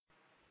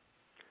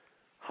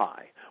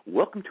Hi,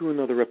 welcome to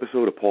another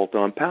episode of Paul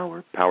on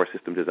Power, Power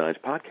System Design's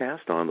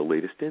podcast on the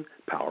latest in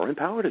power and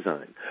power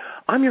design.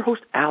 I'm your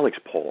host, Alex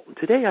Paul, and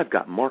today I've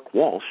got Mark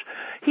Walsh.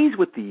 He's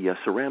with the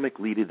Ceramic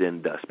Leaded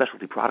and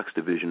Specialty Products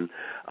Division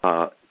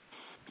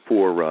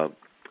for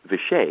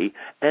Vishay,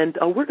 and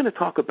we're going to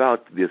talk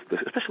about this,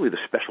 especially the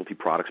specialty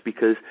products,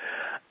 because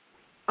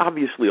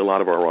obviously a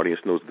lot of our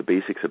audience knows the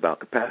basics about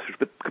capacitors,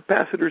 but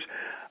capacitors,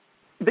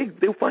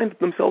 they'll find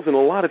themselves in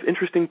a lot of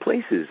interesting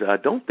places,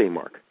 don't they,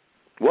 Mark?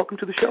 Welcome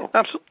to the show.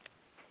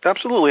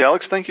 Absolutely,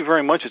 Alex. Thank you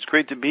very much. It's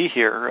great to be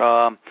here.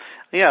 I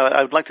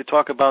would like to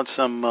talk about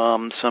some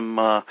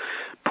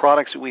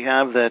products that we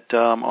have that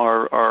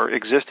are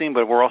existing,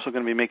 but we're also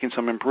going to be making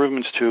some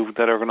improvements to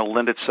that are going to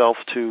lend itself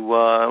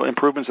to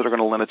improvements that are going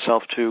to lend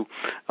itself to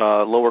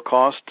lower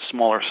cost,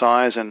 smaller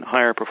size, and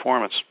higher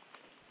performance.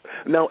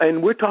 Now,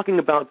 and we're talking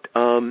about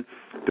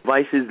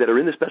devices that are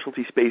in the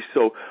specialty space.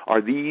 So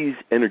are these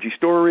energy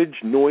storage,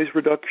 noise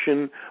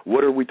reduction?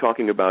 What are we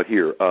talking about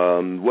here?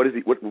 What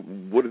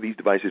do these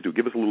devices do?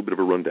 Give us a little bit of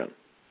a rundown.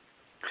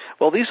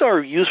 Well, these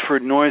are used for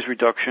noise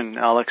reduction,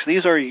 Alex.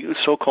 These are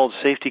so-called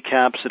safety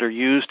caps that are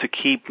used to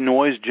keep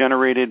noise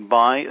generated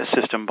by a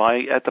system,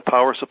 at the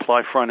power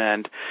supply front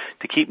end,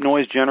 to keep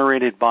noise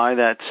generated by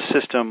that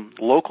system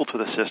local to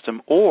the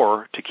system,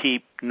 or to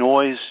keep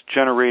noise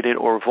generated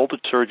or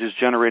voltage surges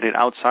generated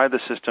outside the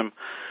system,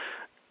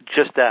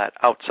 just that,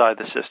 outside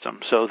the system.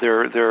 So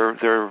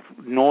they're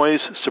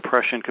noise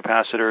suppression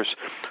capacitors,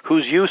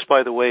 whose use,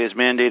 by the way, is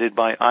mandated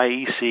by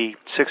IEC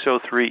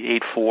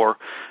 60384-14.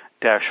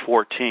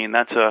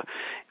 That's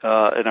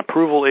an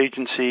approval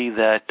agency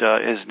that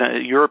is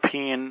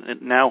European,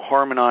 now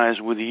harmonized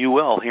with the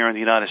UL here in the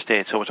United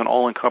States. So it's an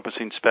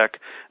all-encompassing spec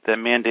that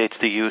mandates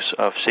the use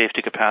of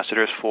safety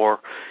capacitors for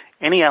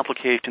any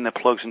application that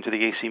plugs into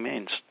the AC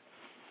mains.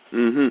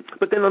 Mm-hmm.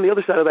 But then on the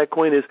other side of that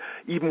coin is,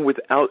 even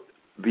without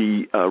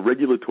the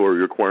regulatory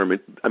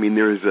requirement, I mean,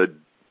 there is a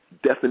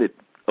definite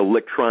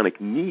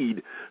electronic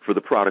need for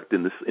the product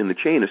in the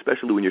chain,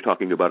 especially when you're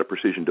talking about a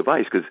precision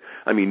device, because,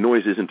 I mean,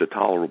 noise isn't a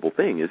tolerable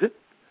thing, is it?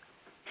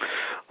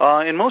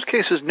 In most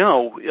cases,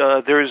 no.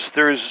 There's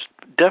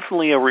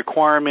definitely a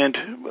requirement,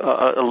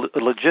 a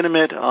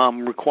legitimate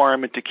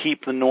requirement to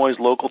keep the noise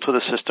local to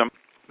the system.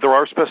 There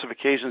are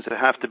specifications that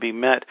have to be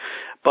met,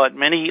 but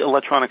many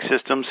electronic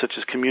systems, such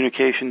as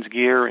communications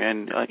gear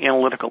and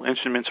analytical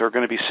instruments, are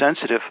going to be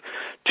sensitive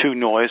to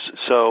noise,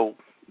 so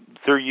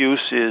their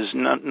use is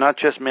not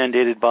just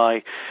mandated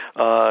by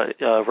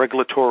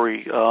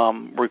regulatory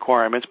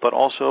requirements, but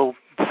also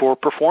for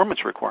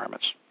performance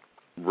requirements.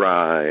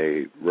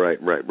 Right. I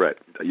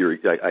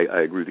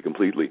agree with you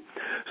completely.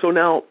 So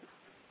now,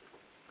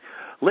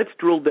 let's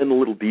drill down a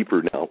little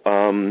deeper now.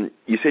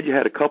 You said you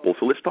had a couple,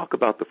 so let's talk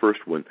about the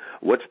first one.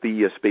 What's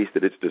the space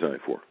that it's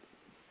designed for?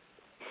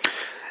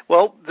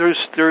 Well,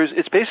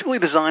 it's basically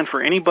designed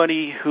for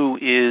anybody who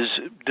is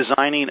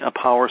designing a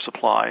power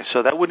supply.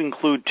 So that would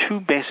include two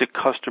basic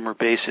customer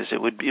bases. It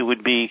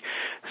would be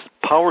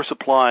power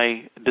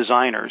supply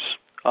designers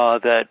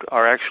that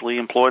are actually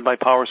employed by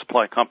power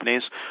supply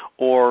companies,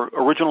 or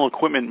original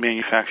equipment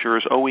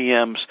manufacturers,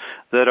 OEMs,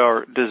 that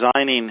are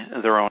designing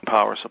their own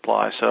power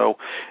supply. So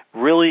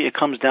really, it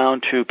comes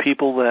down to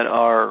people that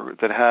are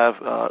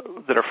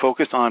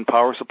focused on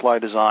power supply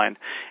design,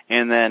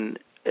 and then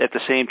at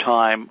the same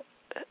time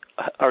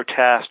are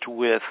tasked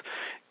with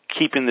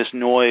keeping this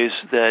noise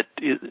that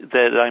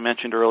I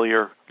mentioned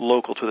earlier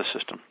local to the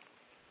system.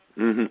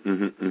 Mm-hmm,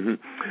 mm-hmm,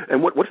 mm-hmm.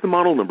 And what's the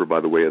model number,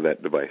 by the way, of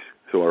that device?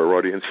 So our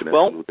audience can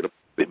look it up.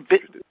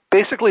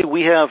 Basically,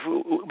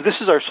 this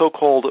is our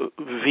so-called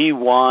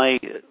VY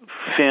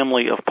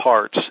family of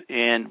parts,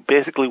 and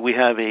basically we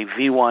have a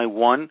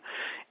VY1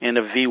 and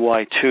a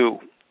VY2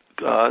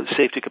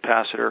 safety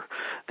capacitor.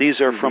 These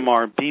are from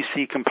our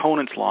BC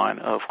Components line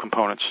of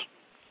components.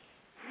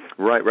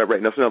 Right.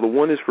 Now the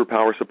one is for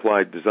power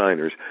supply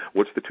designers.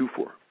 What's the two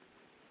for?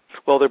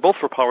 Well, they're both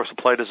for power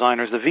supply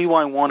designers. The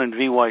VY1 and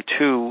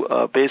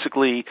VY2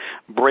 basically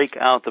break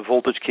out the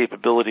voltage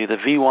capability. The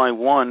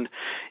VY1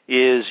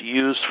 is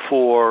used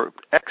for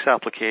X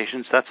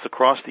applications. That's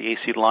across the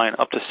AC line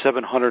up to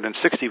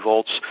 760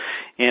 volts.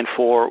 And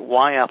for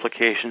Y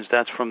applications,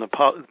 that's from the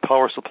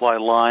power supply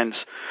lines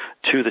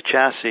to the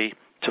chassis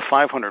to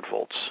 500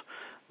 volts.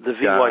 The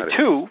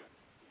VY2...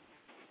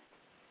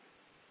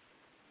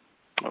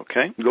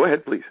 Okay. Go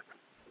ahead, please.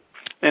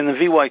 And the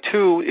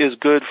VY2 is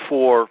good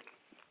for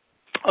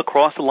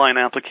across-the-line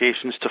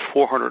applications to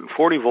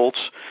 440 volts,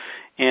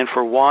 and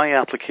for Y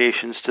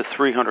applications to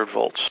 300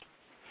 volts.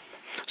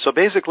 So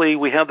basically,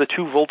 we have the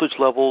two voltage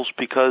levels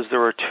because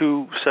there are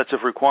two sets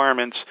of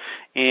requirements,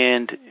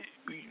 and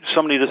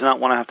somebody does not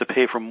want to have to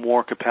pay for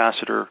more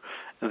capacitor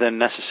than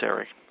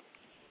necessary.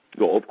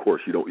 Well, of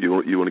course, you want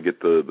to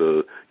get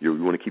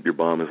you want to keep your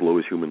BOM as low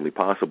as humanly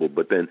possible,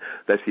 but then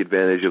that's the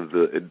advantage of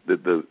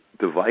the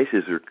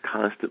devices are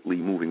constantly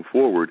moving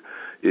forward.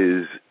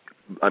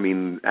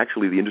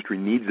 Actually, the industry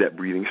needs that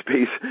breathing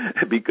space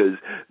because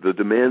the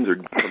demands are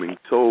becoming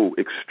so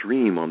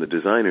extreme on the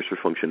designers for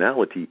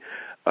functionality.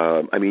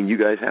 I mean, you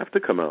guys have to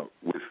come out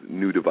with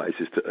new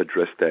devices to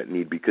address that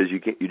need, because you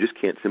just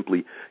can't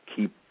simply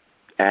keep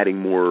adding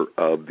more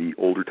of the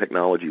older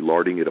technology,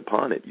 larding it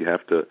upon it. You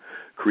have to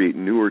create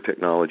newer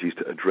technologies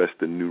to address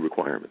the new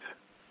requirements.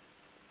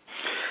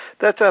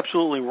 That's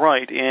absolutely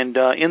right. And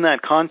in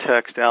that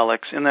context,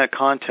 Alex,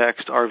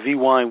 our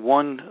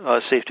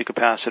VY1 safety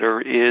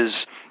capacitor is,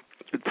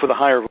 for the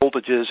higher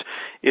voltages,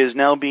 is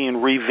now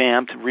being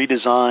revamped,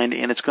 redesigned,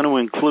 and it's going to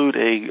include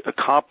a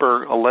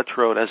copper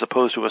electrode as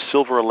opposed to a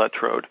silver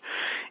electrode.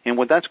 And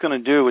what that's going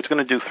to do, it's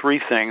going to do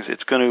three things.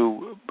 It's going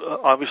to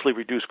obviously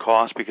reduce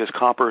cost, because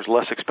copper is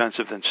less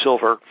expensive than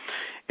silver.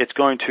 It's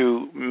going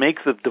to make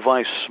the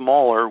device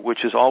smaller,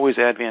 which is always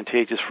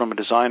advantageous from a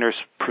designer's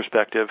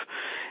perspective.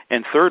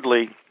 And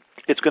thirdly,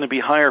 it's going to be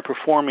higher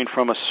performing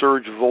from a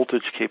surge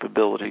voltage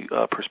capability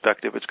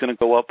perspective. It's going to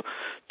go up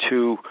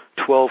to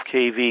 12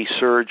 kV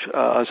surge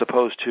as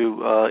opposed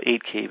to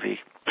 8 kV.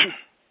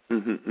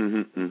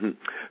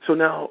 So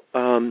now,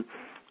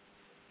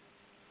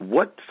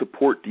 what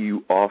support do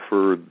you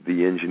offer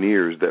the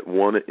engineers that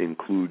want to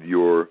include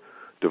your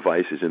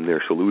devices in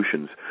their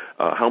solutions?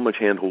 How much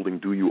hand-holding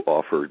do you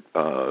offer?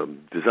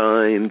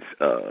 Designs,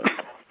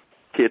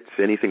 kits,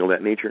 anything of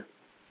that nature?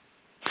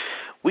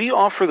 We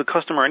offer the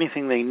customer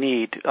anything they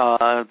need.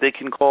 They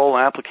can call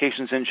an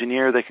applications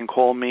engineer. They can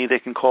call me. They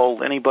can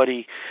call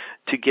anybody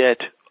to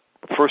get,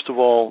 first of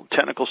all,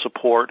 technical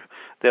support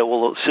that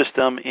will assist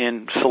them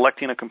in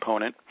selecting a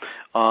component,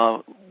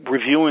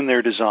 reviewing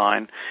their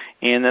design,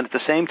 and then at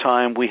the same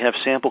time, we have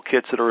sample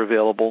kits that are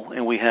available,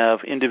 and we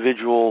have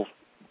individual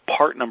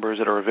part numbers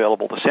that are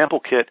available. The sample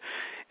kit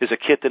is a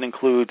kit that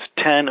includes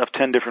 10 of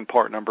 10 different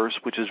part numbers,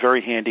 which is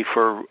very handy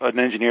for an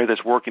engineer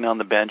that's working on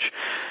the bench.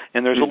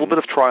 And there's a little bit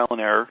of trial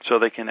and error, so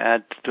they can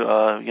add,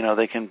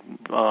 they can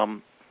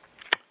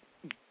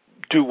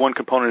do one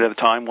component at a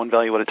time, one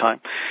value at a time.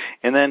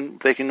 And then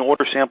they can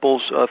order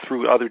samples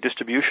through either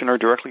distribution or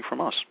directly from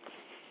us.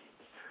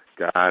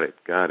 Got it.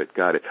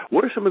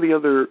 What are some of the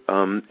other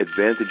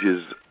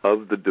advantages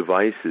of the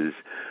devices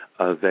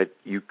that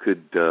you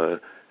could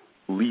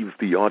leave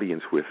the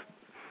audience with?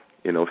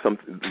 Some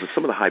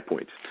of the high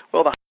points.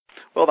 Well,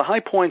 the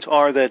high points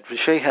are that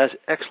Vishay has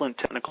excellent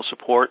technical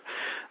support.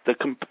 The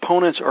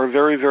components are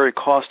very, very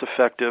cost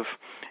effective,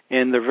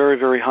 and they're very,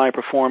 very high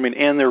performing,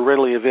 and they're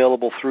readily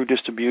available through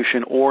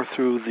distribution or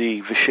through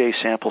the Vishay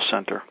Sample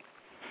Center.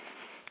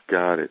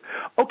 Got it.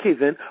 Okay,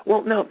 then.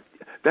 Well, now,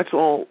 that's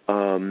all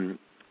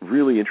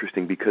really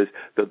interesting, because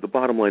the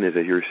bottom line is,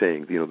 as you're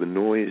saying, the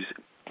noise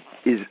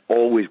is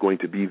always going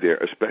to be there,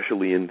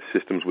 especially in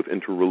systems with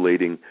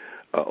interrelating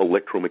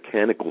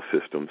electromechanical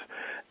systems,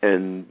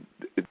 and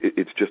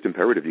it's just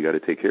imperative. You got to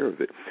take care of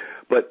it.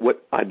 But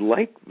what I'd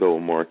like, though,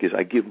 Mark, is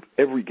I give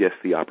every guest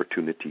the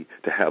opportunity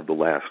to have the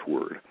last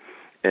word.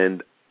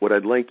 And what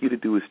I'd like you to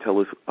do is tell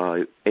us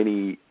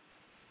any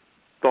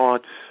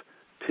thoughts,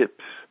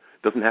 tips.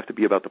 Doesn't have to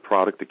be about the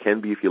product. It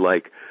can be if you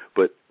like,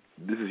 but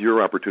this is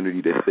your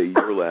opportunity to say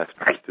your last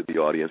words to the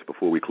audience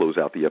before we close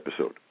out the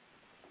episode.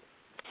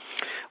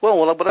 Well,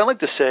 what I'd like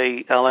to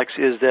say, Alex,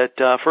 is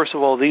that, first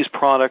of all, these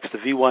products, the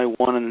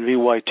VY1 and the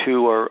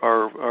VY2,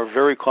 are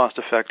very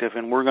cost-effective,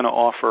 and we're going to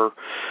offer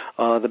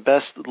the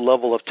best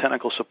level of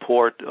technical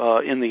support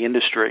in the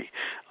industry.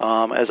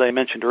 As I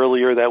mentioned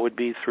earlier, that would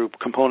be through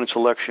component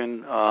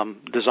selection,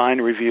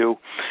 design review,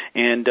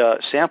 and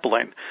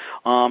sampling.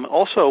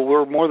 Also,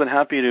 we're more than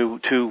happy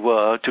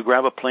to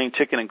grab a plane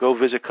ticket and go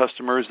visit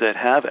customers that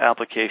have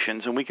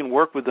applications, and we can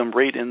work with them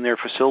right in their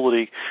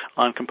facility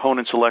on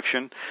component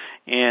selection,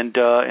 and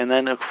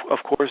then, of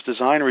course,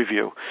 design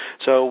review.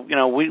 So,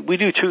 we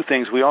do two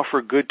things. We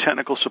offer good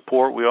technical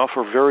support. We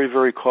offer very,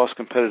 very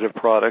cost-competitive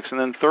products. And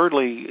then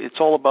thirdly, it's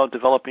all about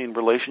developing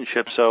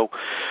relationships so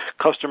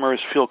customers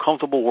feel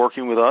comfortable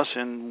working with us,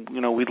 and,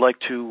 we'd like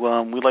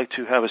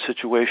to have a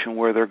situation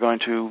where they're going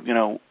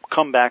to,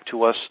 come back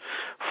to us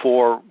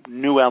for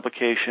new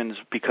applications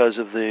because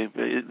of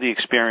the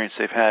experience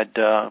they've had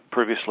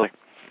previously.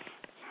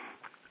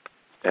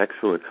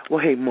 Excellent. Well,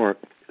 hey, Mark,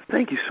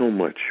 thank you so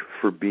much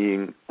for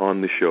being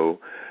on the show.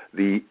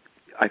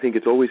 I think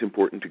it's always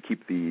important to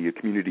keep the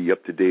community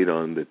up to date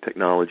on the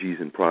technologies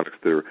and products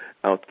that are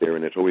out there,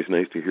 and it's always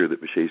nice to hear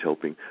that Vishay's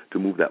helping to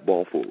move that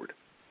ball forward.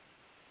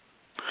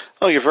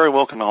 Oh, you're very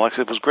welcome, Alex.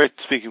 It was great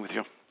speaking with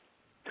you.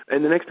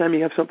 And the next time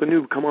you have something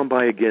new, come on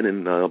by again,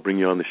 and I'll bring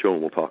you on the show,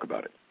 and we'll talk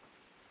about it.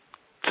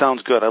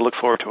 Sounds good. I look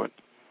forward to it.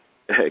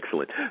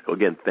 Excellent. Well,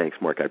 again, thanks,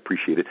 Mark. I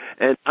appreciate it.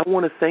 And I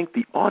want to thank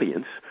the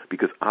audience,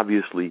 because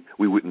obviously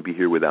we wouldn't be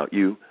here without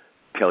you.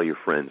 Tell your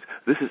friends.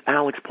 This is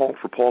Alex Paul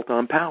for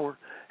Paulton Power.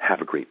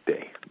 Have a great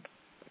day.